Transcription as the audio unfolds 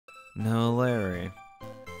No, Larry.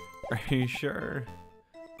 Are you sure?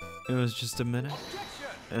 It was just a minute?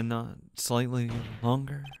 And not slightly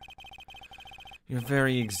longer? Your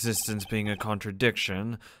very existence being a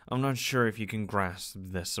contradiction, I'm not sure if you can grasp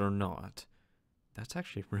this or not. That's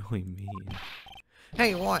actually really mean.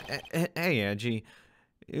 Hey, what? Hey, Edgy.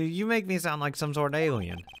 You make me sound like some sort of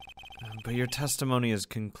alien. But your testimony is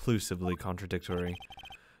conclusively contradictory.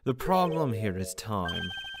 The problem here is time.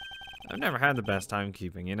 I've never had the best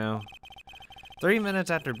timekeeping, you know? 3 minutes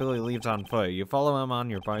after Billy leaves on foot, you follow him on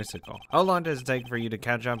your bicycle. How long does it take for you to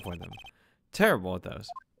catch up with him? Terrible at those.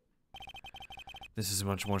 This is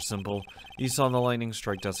much more simple. You saw the lightning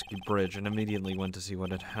strike Dusky Bridge and immediately went to see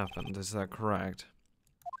what had happened. Is that correct?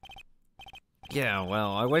 Yeah,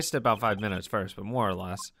 well, I wasted about 5 minutes first, but more or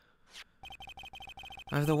less.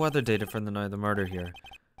 I have the weather data from the night of the murder here.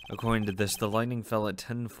 According to this, the lightning fell at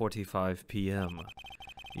 10:45 p.m.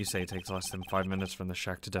 You say it takes less than 5 minutes from the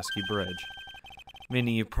shack to Dusky Bridge.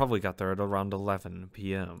 Meaning you probably got there at around 11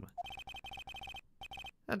 p.m.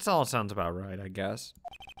 That all sounds about right, I guess.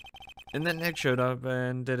 And then Nick showed up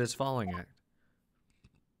and did his falling act.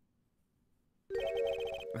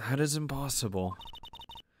 That is impossible.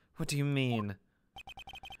 What do you mean?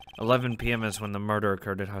 11 p.m. is when the murder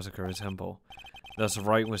occurred at Hazakura's temple. Thus,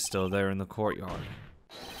 Wright was still there in the courtyard.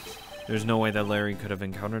 There's no way that Larry could have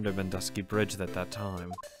encountered him in Dusky Bridge at that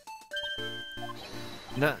time.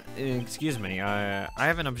 No, excuse me, I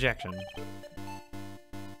have an objection.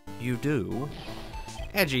 You do?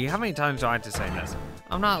 Edgy, how many times do I have to say this?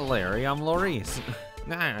 I'm not Larry, I'm Laurice.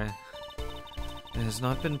 Nah. It has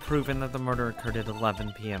not been proven that the murder occurred at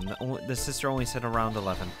 11 p.m. The sister only said around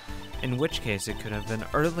 11, in which case it could have been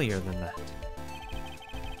earlier than that.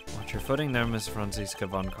 Watch your footing there, Miss Franziska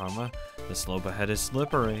von Karma. The slope ahead is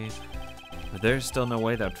slippery. But there's still no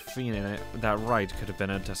way that that Wright could have been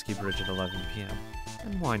at Dusky Bridge at 11 p.m.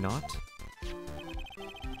 And why not?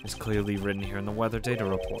 It's clearly written here in the weather data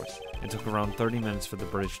report. It took around 30 minutes for the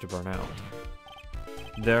bridge to burn out.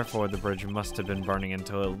 Therefore, the bridge must have been burning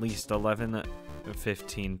until at least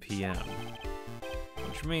 11:15 p.m.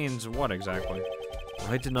 Which means what exactly?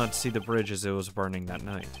 Wright did not see the bridge as it was burning that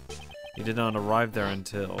night. He did not arrive there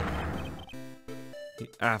until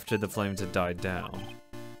after the flames had died down.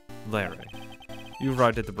 Larry, you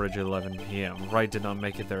arrived at the bridge at 11 p.m. Wright did not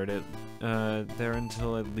make it there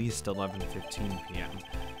until at least 11:15 p.m.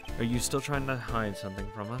 Are you still trying to hide something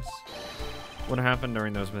from us? What happened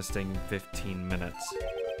during those missing 15 minutes?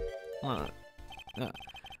 I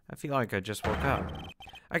feel like I just woke up.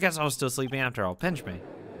 I guess I was still sleeping after all. Pinch me.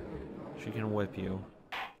 She can whip you.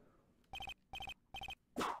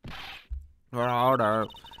 So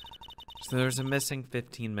there's a missing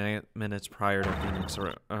 15 minutes prior to Phoenix's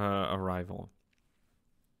arrival.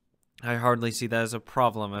 I hardly see that as a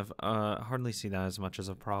problem. Hardly see that as much as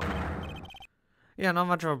a problem. Yeah, not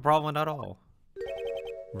much of a problem at all.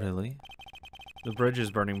 Really? The bridge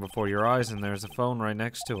is burning before your eyes and there's a phone right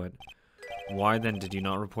next to it. Why then did you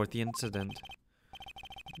not report the incident?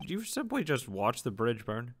 Did you simply just watch the bridge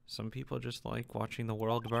burn? Some people just like watching the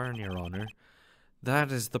world burn, Your Honor.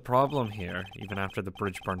 That is the problem here. Even after the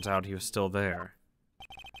bridge burns out, he was still there.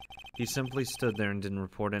 He simply stood there and didn't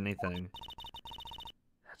report anything.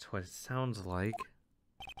 That's what it sounds like.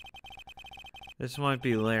 This might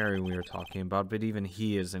be Larry we were talking about, but even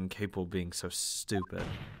he is incapable of being so stupid.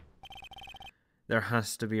 There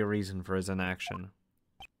has to be a reason for his inaction.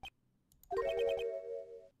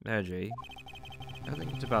 Edgy, I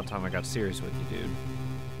think it's about time I got serious with you,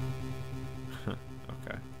 dude.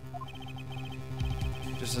 Okay.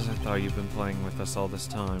 Just as I thought, you've been playing with us all this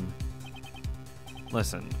time.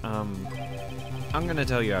 Listen, I'm gonna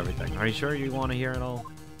tell you everything. Are you sure you want to hear it all?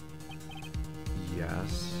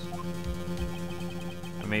 Yes.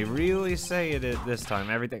 I may really say it this time.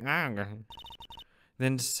 Everything.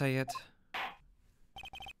 Then say it.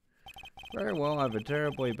 Very well, I have a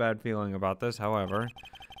terribly bad feeling about this, however.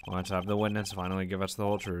 Let's have the witness finally give us the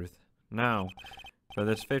whole truth. Now, for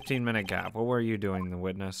this 15-minute gap, what were you doing, the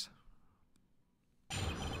witness?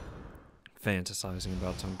 Fantasizing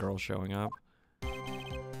about some girl showing up.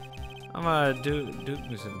 I'm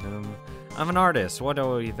an artist. What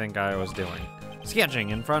do you think I was doing? Sketching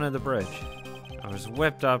in front of the bridge. I was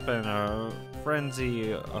whipped up in a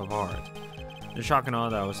frenzy of art. The shock and awe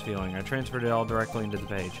that I was feeling, I transferred it all directly into the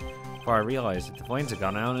page. Before I realized that the flames had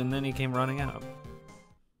gone out, and then he came running up.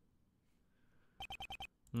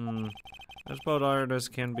 I suppose artists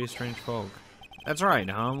can be strange folk. That's right,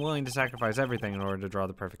 I'm willing to sacrifice everything in order to draw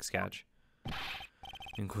the perfect sketch.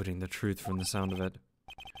 Including the truth from the sound of it.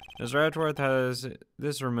 Mr. Edgeworth, has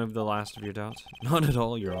this removed the last of your doubts? Not at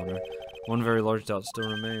all, Your Honor. One very large doubt still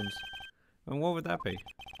remains. And what would that be?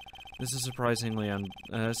 This is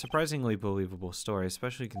surprisingly believable story,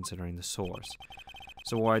 especially considering the source.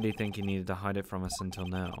 So why do you think he needed to hide it from us until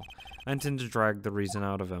now? I intend to drag the reason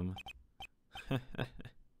out of him.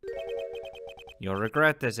 You'll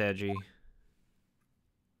regret this, Edgy.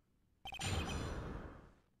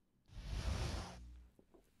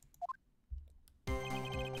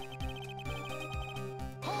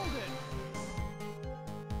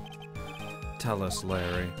 Tell us,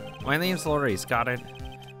 Larry. My name's Maurice, got it?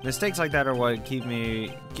 Mistakes like that are what keep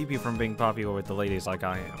you from being popular with the ladies like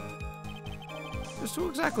I am. Just who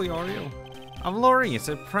exactly are you? I'm Maurice,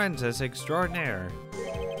 apprentice extraordinaire.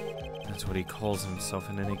 That's what he calls himself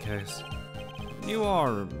in any case. You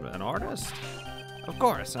are an artist? Of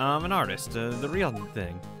course, I'm an artist, the real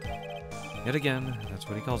thing. Yet again, that's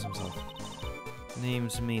what he calls himself.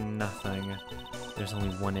 Names mean nothing. There's only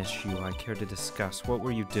one issue I care to discuss. What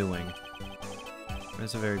were you doing?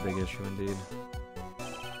 It's a very big issue indeed.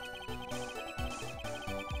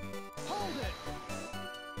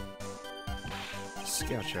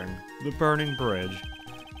 Sketching. The burning bridge.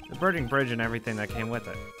 The burning bridge and everything that came with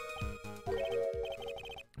it.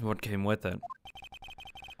 What came with it?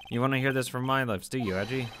 You want to hear this from my lips, do you,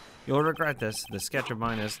 Edgy? You'll regret this. The sketch of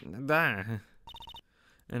mine is...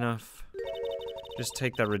 Enough. Just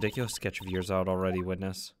take that ridiculous sketch of yours out already,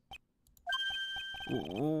 witness.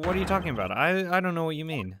 What are you talking about? I don't know what you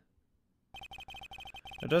mean.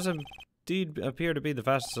 It does indeed appear to be the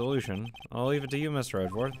fastest solution. I'll leave it to you, Mr.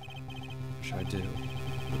 Edgeworth. Wish I do.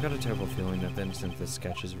 I've got a terrible feeling that the instant this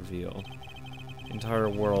sketch is revealed, the entire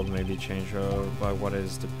world may be changed by what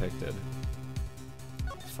is depicted.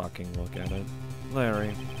 Fucking look at it.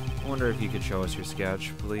 Larry, I wonder if you could show us your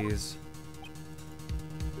sketch, please.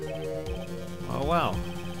 Oh well,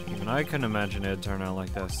 even I couldn't imagine it'd turn out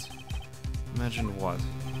like this. Imagine what?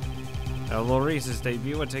 Maurice's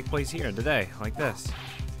debut would take place here today, like this.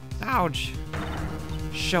 Ouch!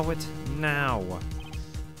 Show it now.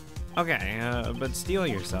 Okay, but steel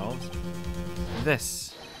yourselves.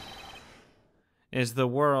 This is the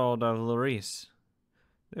world of Maurice.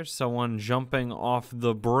 There's someone jumping off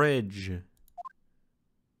the bridge.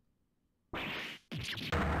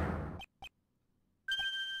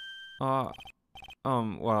 Well...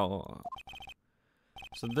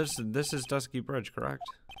 So this is Dusky Bridge, correct?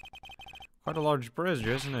 Quite a large bridge,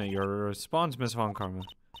 isn't it? Your response, Miss Von Karma.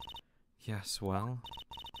 Yes, well...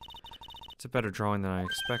 It's a better drawing than I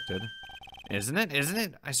expected. Isn't it? Isn't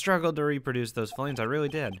it? I struggled to reproduce those flames, I really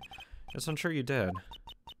did. Yes, I'm sure you did.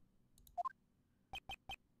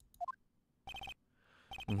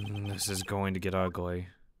 This is going to get ugly.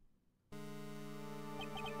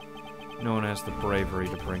 No one has the bravery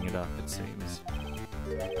to bring it up, it seems.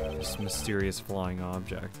 This mysterious flying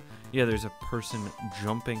object. Yeah, there's a person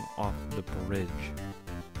jumping off the bridge.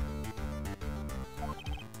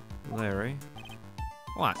 Larry?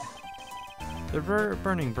 What? The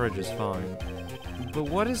burning bridge is fine. But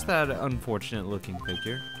what is that unfortunate looking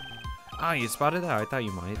figure? Ah, you spotted that? I thought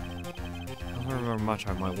you might. However much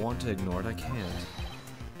I might want to ignore it, I can't.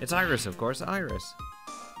 It's Iris, of course, Iris.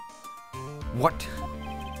 What?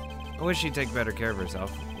 I wish she'd take better care of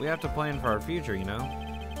herself. We have to plan for our future, you know?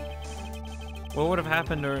 What would have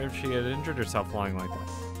happened to her if she had injured herself flying like that?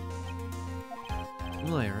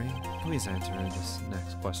 Larry, please answer this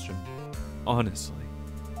next question. Honestly.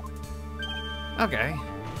 Okay.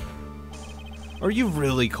 Are you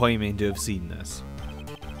really claiming to have seen this?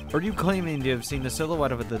 Are you claiming to have seen the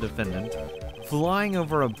silhouette of the defendant flying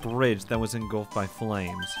over a bridge that was engulfed by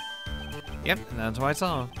flames? Yep, that's what I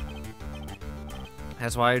saw.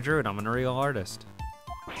 That's why I drew it. I'm a real artist.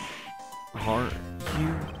 Are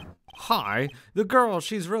you high? The girl,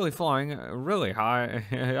 she's really flying really high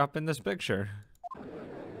up in this picture.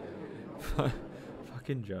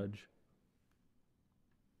 Fucking judge.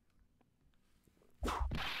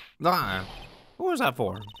 Ah, what was that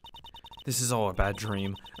for? This is all a bad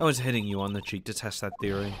dream. I was hitting you on the cheek to test that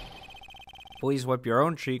theory. Please whip your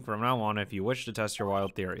own cheek from now on if you wish to test your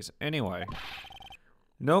wild theories. Anyway,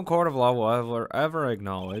 no court of law will ever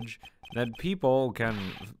acknowledge that people can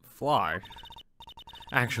fly.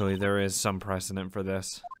 Actually, there is some precedent for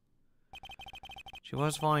this. She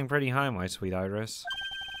was flying pretty high, my sweet Iris.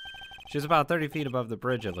 She was about 30 feet above the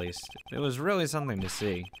bridge, at least. It was really something to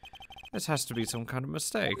see. This has to be some kind of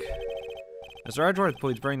mistake. Mr. Edgeworth,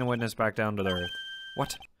 please bring the witness back down to the earth.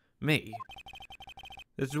 What? Me?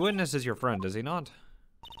 This witness is your friend, is he not?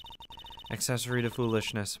 Accessory to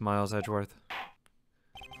foolishness, Miles Edgeworth.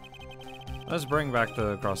 Let's bring back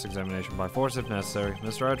the cross-examination by force if necessary.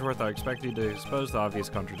 Mr. Edgeworth, I expect you to expose the obvious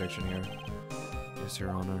contradiction here. Yes, Your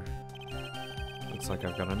Honor. Looks like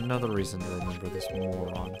I've got another reason to remember this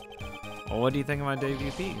moron. Well, what do you think of my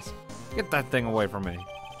debut piece? Get that thing away from me.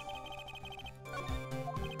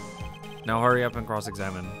 Now hurry up and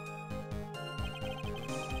cross-examine.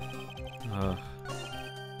 The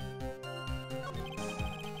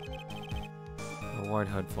white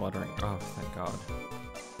hood fluttering. Oh, thank God.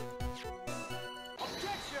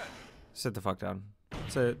 Sit the fuck down.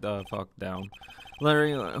 Sit the fuck down.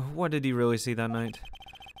 Larry, what did you really see that night?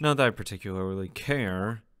 Not that I particularly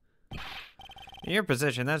care. In your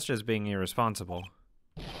position, that's just being irresponsible.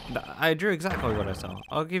 I drew exactly what I saw.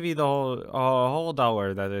 I'll give you the whole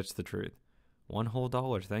dollar that it's the truth.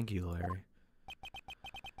 $1 thank you, Larry.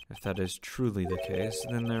 If that is truly the case,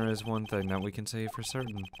 then there is one thing that we can say for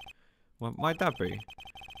certain. What might that be?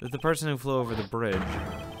 That the person who flew over the bridge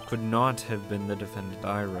could not have been the defendant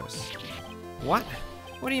Iris. What?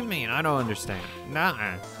 What do you mean? I don't understand.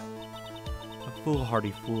 Nuh-uh. A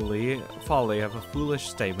foolhardy folly of a foolish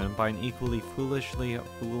statement by an equally foolishly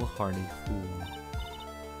foolhardy fool.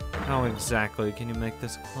 How exactly can you make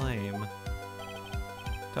this claim?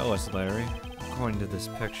 Tell us, Larry. According to this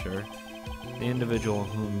picture, the individual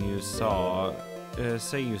whom you saw,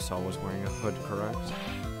 say you saw, was wearing a hood, correct?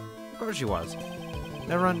 Of course she was.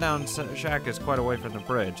 That rundown shack is quite away from the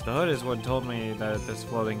bridge. The hood is what told me that this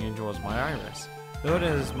floating angel was my Iris. The hood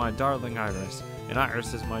is my darling Iris, and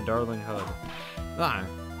Iris is my darling hood. Ah.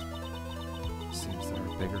 Seems there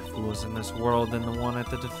are bigger fools in this world than the one at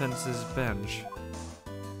the defense's bench.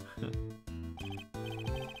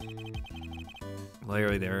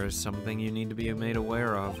 Larry, there is something you need to be made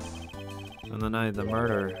aware of. On the night of the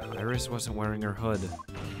murder, Iris wasn't wearing her hood.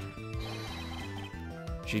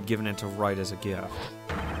 She'd given it to Wright as a gift.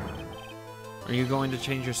 Are you going to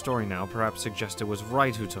change your story now? Perhaps suggest it was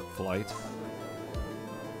Wright who took flight?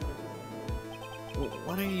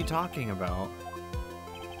 What are you talking about?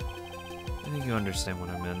 I think you understand what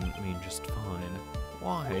I mean just fine.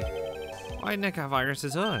 Why? Why'd Nick have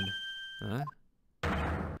Iris's hood? Huh?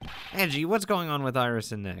 Edgy, what's going on with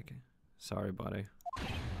Iris and Nick? Sorry, buddy.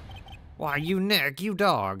 Why, you Nick, you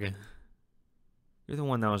dog. You're the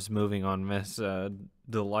one that was moving on Miss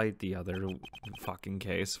Delight the other fucking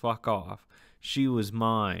case. Fuck off. She was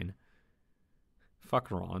mine. Fuck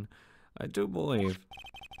Ron. I do believe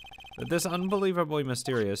that this unbelievably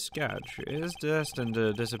mysterious sketch is destined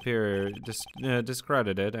to disappear,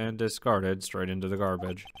 discredited, and discarded straight into the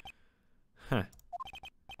garbage. Huh.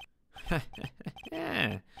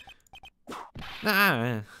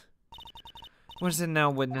 Ah. What is it now,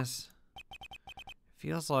 witness?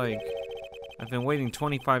 Feels like I've been waiting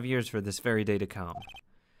 25 years for this very day to come.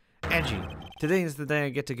 Edgy, today is the day I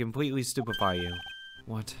get to completely stupefy you.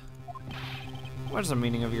 What? What's the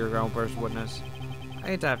meaning of your outburst, witness? I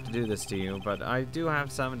hate to have to do this to you, but I do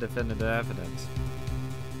have some definitive evidence.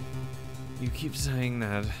 You keep saying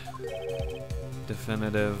that.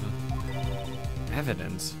 Definitive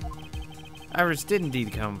evidence? Iris did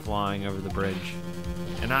indeed come flying over the bridge,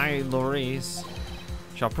 and I, Maurice,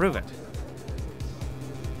 shall prove it.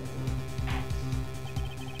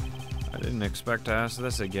 I didn't expect to ask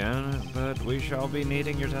this again, but we shall be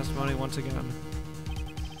needing your testimony once again.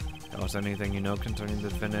 Tell us anything you know concerning the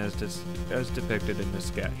defendant as depicted in this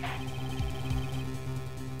sketch.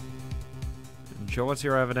 And show us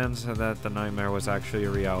your evidence that the nightmare was actually a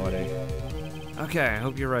reality. Okay, I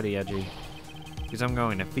hope you're ready, Edgy. Because I'm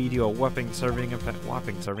going to feed you a whopping serving of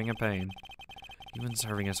pain. You've been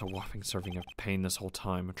serving us a whopping serving of pain this whole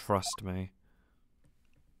time, trust me.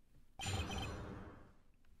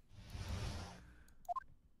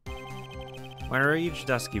 When I reached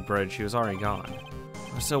Dusky Bridge, she was already gone.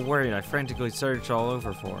 I was so worried I frantically searched all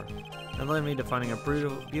over for her. That led me to finding a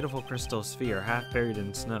beautiful crystal sphere half buried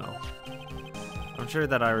in snow. I'm sure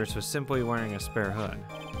that Iris was simply wearing a spare hood.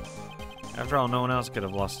 After all, no one else could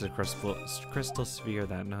have lost a crystal sphere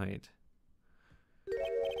that night.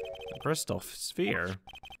 A crystal sphere?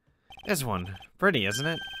 This one. Pretty, isn't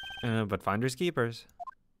it? But finders keepers.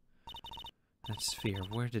 That sphere,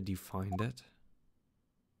 where did you find it?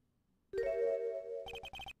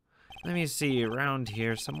 Let me see, around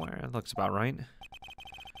here somewhere. It looks about right.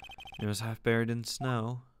 It was half buried in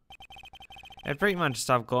snow. It pretty much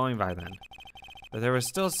stopped glowing by then. But there was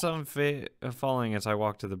still some falling as I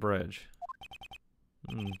walked to the bridge.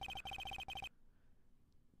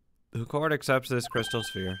 The court accepts this crystal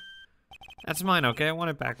sphere. That's mine, okay? I want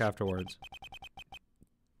it back afterwards.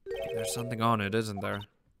 There's something on it, isn't there?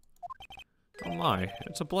 Oh my,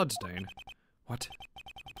 it's a bloodstain. What?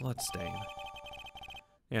 A bloodstain?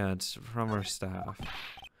 Yeah, it's from her staff.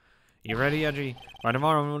 You ready, Edgy? By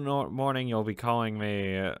tomorrow morning, you'll be calling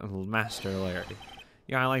me Master Larry.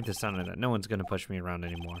 Yeah, I like the sound of that. No one's gonna push me around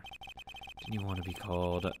anymore. Didn't you want to be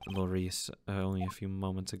called Maurice only a few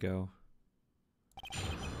moments ago?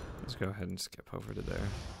 Let's go ahead and skip over to there.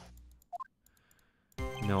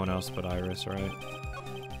 No one else but Iris, right?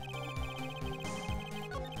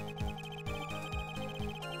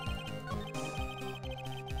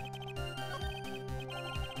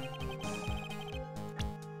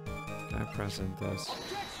 Can I present this?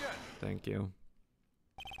 Thank you.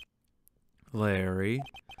 Larry.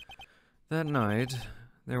 That night,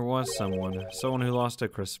 there was someone who lost a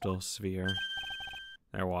crystal sphere.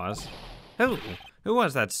 There was. Who? Who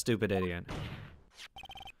was that stupid idiot?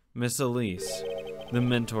 Miss Elise, the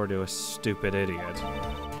mentor to a stupid idiot.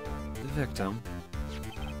 The victim.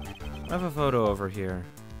 I have a photo over here.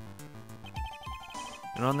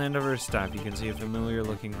 And on the end of her staff, you can see a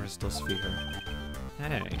familiar-looking crystal sphere.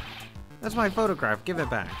 Hey, that's my photograph. Give it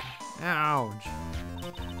back. Ouch.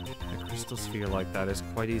 A crystal sphere like that is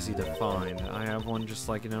quite easy to find. I have one just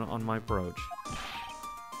like it on my brooch.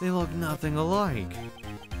 They look nothing alike.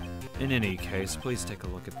 In any case, please take a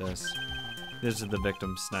look at this. This is the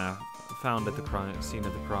victim's staff, found at the scene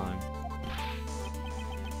of the crime.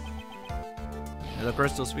 And the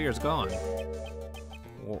crystal sphere is gone.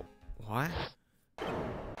 What?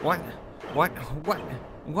 What? What? What?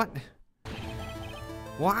 What?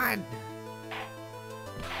 What?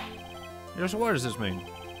 Just what does this mean?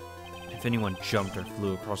 If anyone jumped or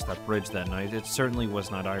flew across that bridge that night, it certainly was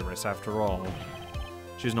not Iris after all.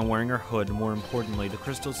 She was not wearing her hood. More importantly, the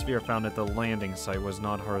crystal sphere found at the landing site was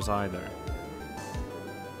not hers either.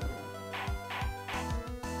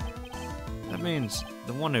 That means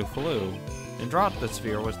the one who flew and dropped the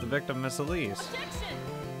sphere was the victim, Miss Elise.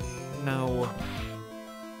 No.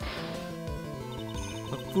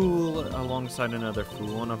 A fool alongside another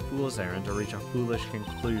fool on a fool's errand to reach a foolish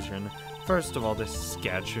conclusion. First of all, this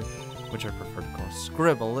sketch, which I prefer to call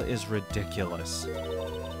scribble, is ridiculous.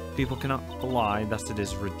 People cannot fly, thus it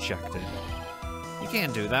is rejected. You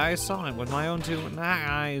can't do that. I saw it with my own two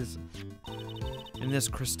eyes. In this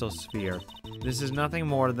crystal sphere, this is nothing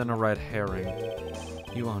more than a red herring.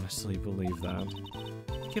 You honestly believe that?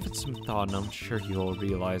 Give it some thought and I'm sure you will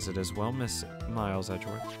realize it as well, Miss Miles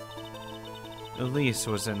Edgeworth. Elise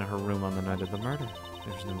was in her room on the night of the murder.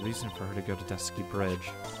 There's no reason for her to go to Dusky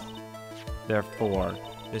Bridge. Therefore,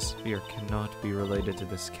 this sphere cannot be related to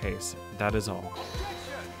this case. That is all.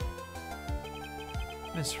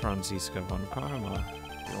 Miss Franziska von Karma.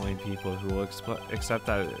 The only people who will accept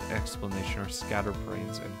that explanation are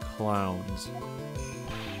scatterbrains and clowns.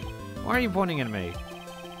 Why are you pointing at me?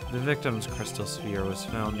 The victim's crystal sphere was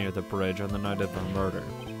found near the bridge on the night of her murder.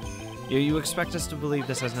 You expect us to believe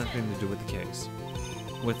this has nothing to do with the case?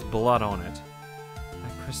 With blood on it.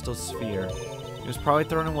 That crystal sphere. It was probably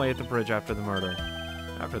thrown away at the bridge after the murder.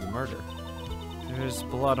 After the murder? There's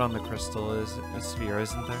blood on the crystal sphere,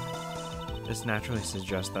 isn't there? This naturally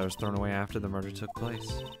suggests that it was thrown away after the murder took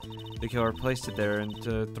place. The killer placed it there and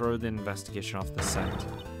to throw the investigation off the scent.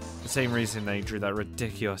 The same reason that he drew that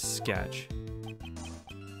ridiculous sketch.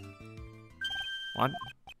 What?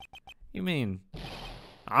 You mean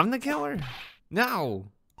I'm the killer? No!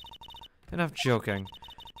 Enough joking.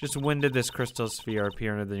 Just when did this crystal sphere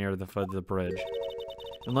appear near the foot of the bridge?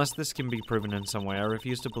 Unless this can be proven in some way, I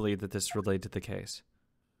refuse to believe that this related to the case.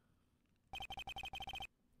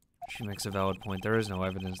 She makes a valid point. There is no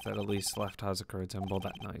evidence that Elise left Hazuka Temple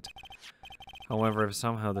that night. However, if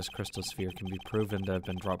somehow this crystal sphere can be proven to have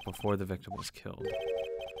been dropped before the victim was killed,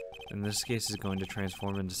 then this case is going to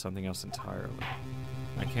transform into something else entirely.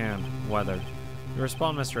 I can. Whether. You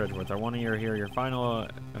respond, Mr. Edgeworth. I want to hear your final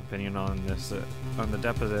opinion on this, on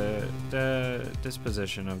the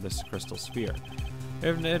disposition of this crystal sphere.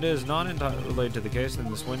 If it is not entirely related to the case, then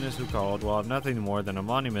this witness who called will have nothing more than a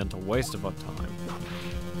monumental waste of time.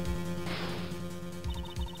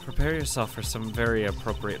 Prepare yourself for some very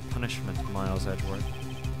appropriate punishment, Miles Edgeworth.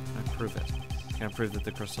 I prove it. Can I prove that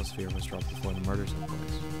the crystal sphere was dropped before the murder took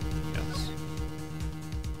place? Yes.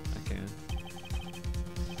 I can.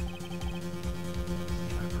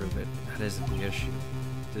 Can I prove it? That isn't the issue.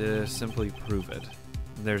 To simply prove it.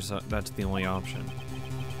 That's the only option.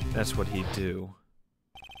 That's what he'd do.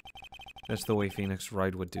 That's the way Phoenix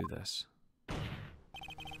Wright would do this.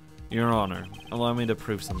 Your Honor, allow me to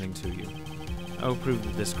prove something to you. I will prove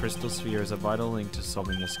that this crystal sphere is a vital link to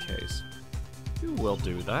solving this case. You will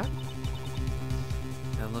do that.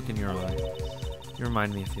 Now look in your eye. You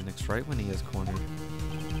remind me of Phoenix Wright when he is cornered.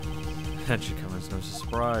 That should come as no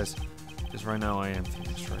surprise, because right now I am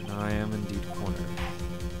Phoenix Wright, and I am indeed cornered.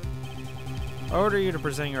 I order you to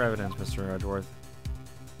present your evidence, Mr. Edgeworth.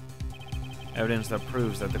 Evidence that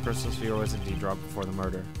proves that the crystal sphere was indeed dropped before the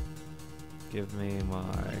murder. Give me my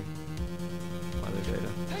weather data.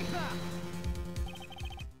 Take that!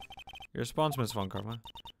 Your response, Miss Von Karma.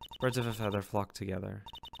 Birds of a feather flock together.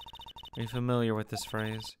 Are you familiar with this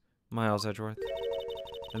phrase? Miles Edgeworth?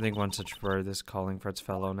 I think one such bird is calling for its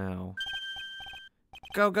fellow now.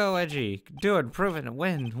 Go, go, Edgy! Do it, prove it,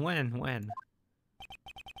 win, win, win.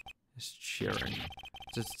 It's cheering.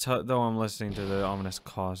 Though I'm listening to the ominous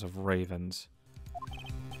caws of ravens.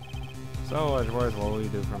 So, Edgeworth, what will you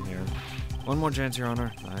do from here? One more chance, Your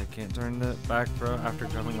Honor. I can't turn it back after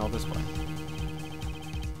coming all this way.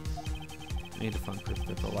 I need to find proof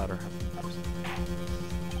that the latter happened first.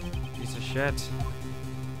 Piece of shit.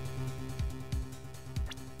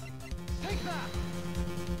 Take that!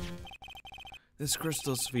 This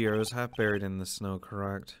crystal sphere is half buried in the snow,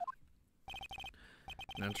 correct?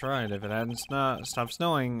 That's right. If it hadn't stopped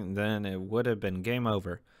snowing, then it would have been game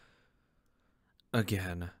over.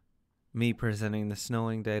 Again. Me presenting the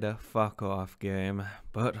snowing data, fuck off, game.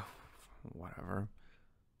 But, whatever.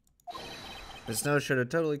 The snow should have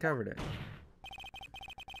totally covered it.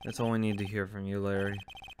 That's all we need to hear from you, Larry.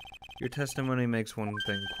 Your testimony makes one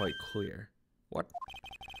thing quite clear. What?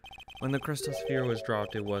 When the crystal sphere was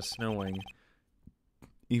dropped, it was snowing.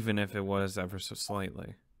 Even if it was ever so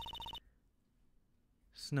slightly.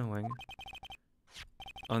 Snowing.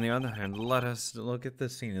 On the other hand, let us look at the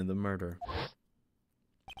scene of the murder.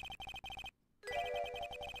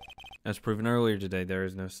 As proven earlier today, there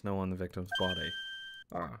is no snow on the victim's body.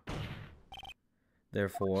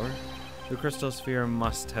 Therefore, the crystal sphere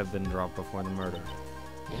must have been dropped before the murder.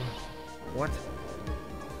 What?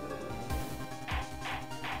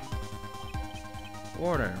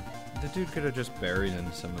 Order. The dude could have just buried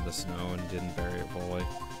in some of the snow and didn't bury it fully.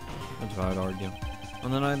 That's what I'd argue. On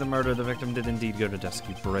the night of the murder, the victim did indeed go to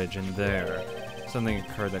Dusky Bridge, and there, something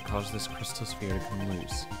occurred that caused this crystal sphere to come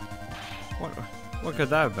loose. What could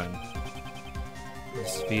that have been? The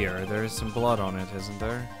sphere, there is some blood on it, isn't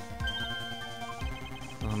there?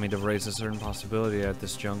 Allow me to raise a certain possibility at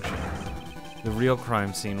this junction. The real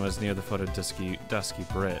crime scene was near the foot of Dusky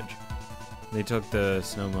Bridge. They took the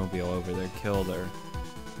snowmobile over there, killed her,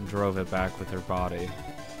 and drove it back with her body.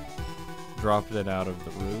 Dropped it out of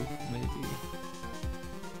the roof, maybe?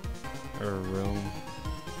 Or a room.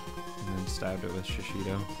 And then stabbed it with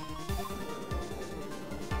Shishido.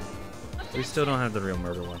 We still don't have the real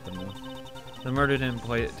murder weapon, though. The murder didn't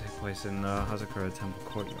take place in the Hazakura Temple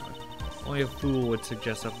courtyard. Only a fool would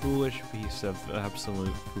suggest a foolish piece of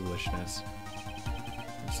absolute foolishness.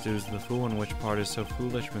 Stu's the fool, and which part is so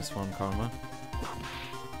foolish, Miss Von Karma?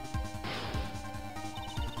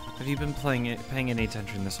 Have you been paying any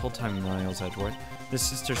attention this whole time, Miles Edgeworth? This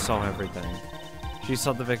sister saw everything. She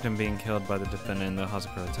saw the victim being killed by the defendant in the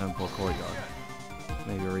Hazakura Temple courtyard.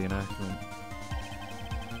 Maybe a reenactment.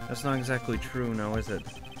 That's not exactly true, now is it?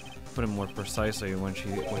 Put it more precisely, what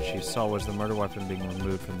she saw was the murder weapon being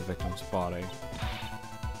removed from the victim's body.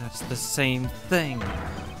 That's the same thing!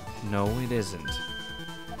 No, it isn't.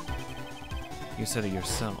 You said it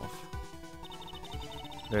yourself.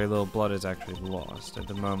 Very little blood is actually lost at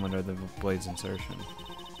the moment of the blade's insertion.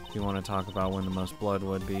 If you want to talk about when the most blood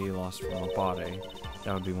would be lost from a body,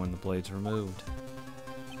 that would be when the blade's removed.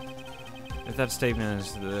 If that statement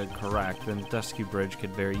is correct, then Dusky Bridge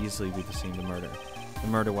could very easily be the scene of the murder. The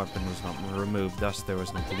murder weapon was not removed, thus there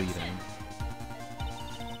was no bleeding.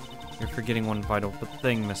 You're forgetting one vital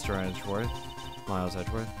thing, Mr. Edgeworth. Miles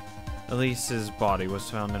Edgeworth. Elise's body was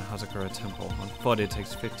found in Hazakura Temple. On foot, it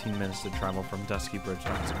takes 15 minutes to travel from Dusky Bridge to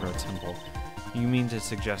Hazakura Temple. You mean to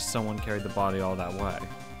suggest someone carried the body all that way?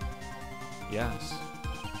 Yes.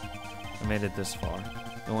 I made it this far.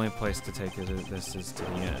 The only place to take this is to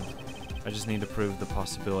the end. I just need to prove the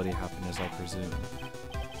possibility happened as I presume.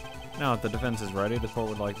 Now, if the defense is ready, the court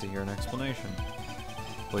would like to hear an explanation.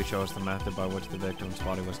 Please show us the method by which the victim's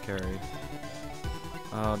body was carried.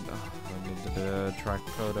 Track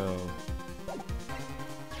photo.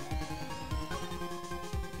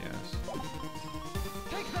 Yes.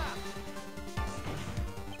 Take that!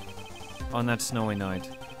 On that snowy night,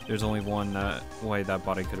 there's only one way that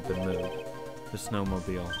body could have been moved. The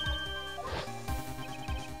snowmobile.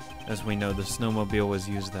 As we know, the snowmobile was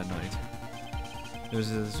used that night. It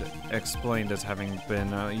was explained as having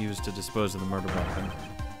been used to dispose of the murder weapon,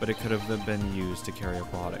 but it could have been used to carry a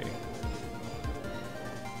body.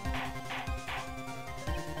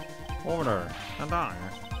 Order! And I.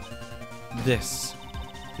 This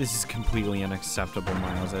is completely unacceptable,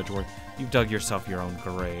 Miles Edgeworth. You've dug yourself your own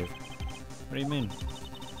grave. What do you mean?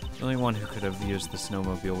 The only one who could have used the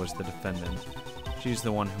snowmobile was the defendant. She's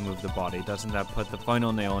the one who moved the body. Doesn't that put the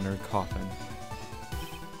final nail in her coffin?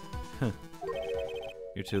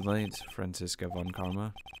 You're too late, Franziska von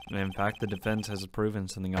Karma. In fact, the defense has proven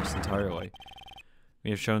something else entirely. We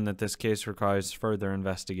have shown that this case requires further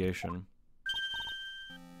investigation.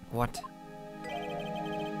 What?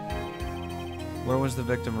 Where was the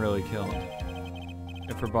victim really killed?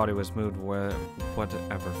 If her body was moved,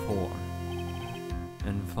 whatever for?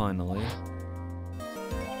 And finally,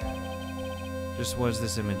 just what does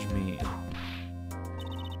this image mean?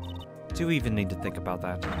 Do you even need to think about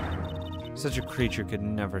that? Such a creature could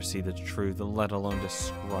never see the truth, let alone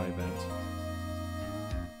describe it.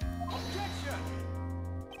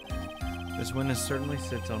 This witness certainly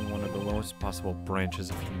sits on one of the lowest possible branches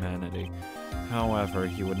of humanity. However,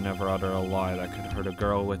 he would never utter a lie that could hurt a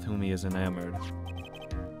girl with whom he is enamored.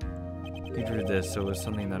 He drew this, so it was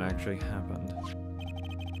something that actually happened.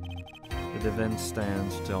 The defense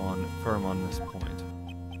stands still firm on this point.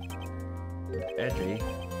 Edgy.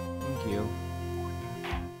 Thank you.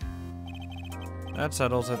 That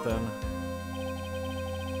settles it then.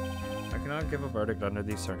 I cannot give a verdict under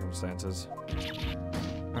these circumstances.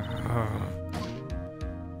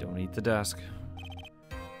 Don't eat the desk.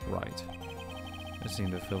 Right. I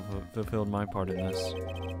seem to have fulfilled my part in this.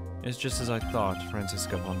 It's just as I thought,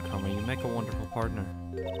 Francisca von Karma. You make a wonderful partner.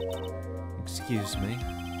 Excuse me.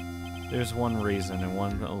 There's one reason, and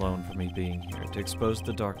one alone, for me being here. To expose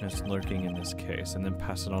the darkness lurking in this case, and then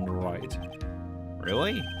pass it on to Wright.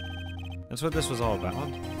 Really? That's what this was all about?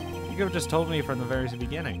 You could have just told me from the very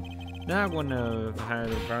beginning. Then I wouldn't have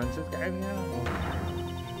had Francisca.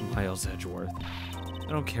 Miles Edgeworth. I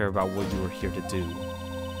don't care about what you were here to do.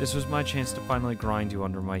 This was my chance to finally grind you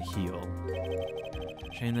under my heel.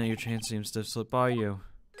 Shame that your chance seems to have slipped by you.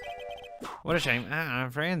 What a shame.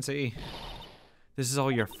 Francie. This is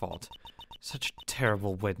all your fault. Such a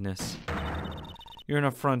terrible witness. You're an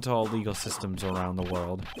affront to all legal systems around the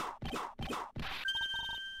world.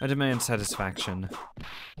 I demand satisfaction.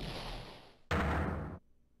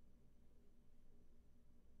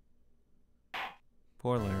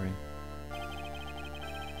 Poor Larry.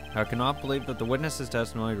 I cannot believe that the witness's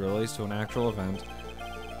testimony relates to an actual event.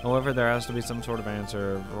 However, there has to be some sort of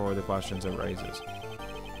answer for the questions it raises.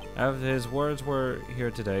 Have his words were here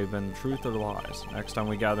today been truth or lies? Next time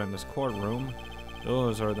we gather in this courtroom,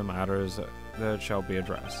 those are the matters that shall be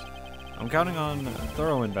addressed. I'm counting on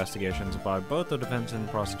thorough investigations by both the defense and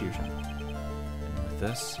the prosecution. And with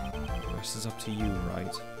this, the rest is up to you,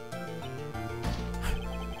 right?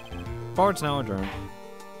 Court's now adjourned.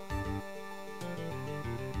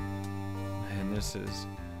 Man,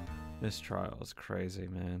 this trial is crazy,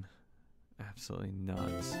 man. Absolutely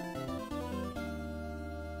nuts.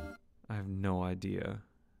 I have no idea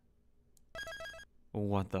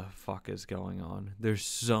what the fuck is going on. There's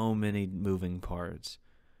so many moving parts.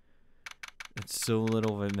 It's so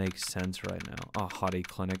little of it makes sense right now. Oh, Hottie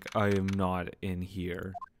Clinic. I am not in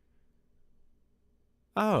here.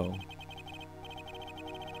 Oh.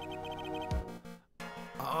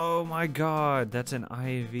 Oh my god, that's an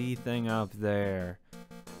IV thing up there.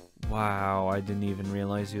 Wow, I didn't even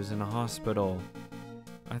realize he was in a hospital.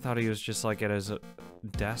 I thought he was just like at his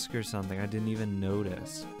desk or something. I didn't even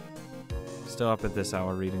notice. Still up at this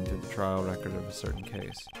hour reading through the trial record of a certain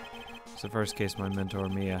case. It's the first case my mentor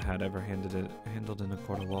Mia had ever handled in a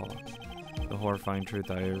court of law. The horrifying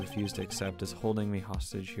truth I refuse to accept is holding me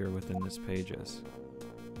hostage here within its pages.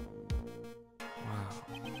 Wow.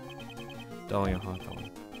 Dahlia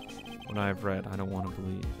Hawthorne. What I have read, I don't want to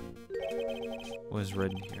believe. What is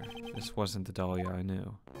written here? This wasn't the Dahlia I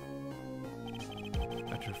knew.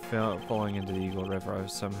 After falling into the Eagle River, I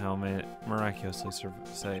was somehow miraculously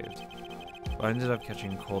saved. But I ended up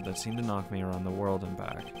catching a cold that seemed to knock me around the world and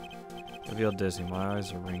back. I feel dizzy, my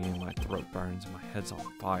eyes are ringing, my throat burns, and my head's on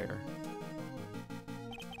fire.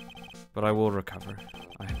 But I will recover.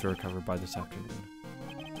 I have to recover by this afternoon.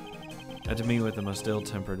 I had to meet with the most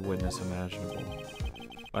ill-tempered witness imaginable.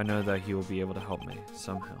 I know that he will be able to help me,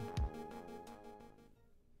 somehow.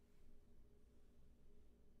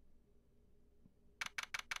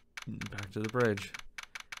 Back to the bridge.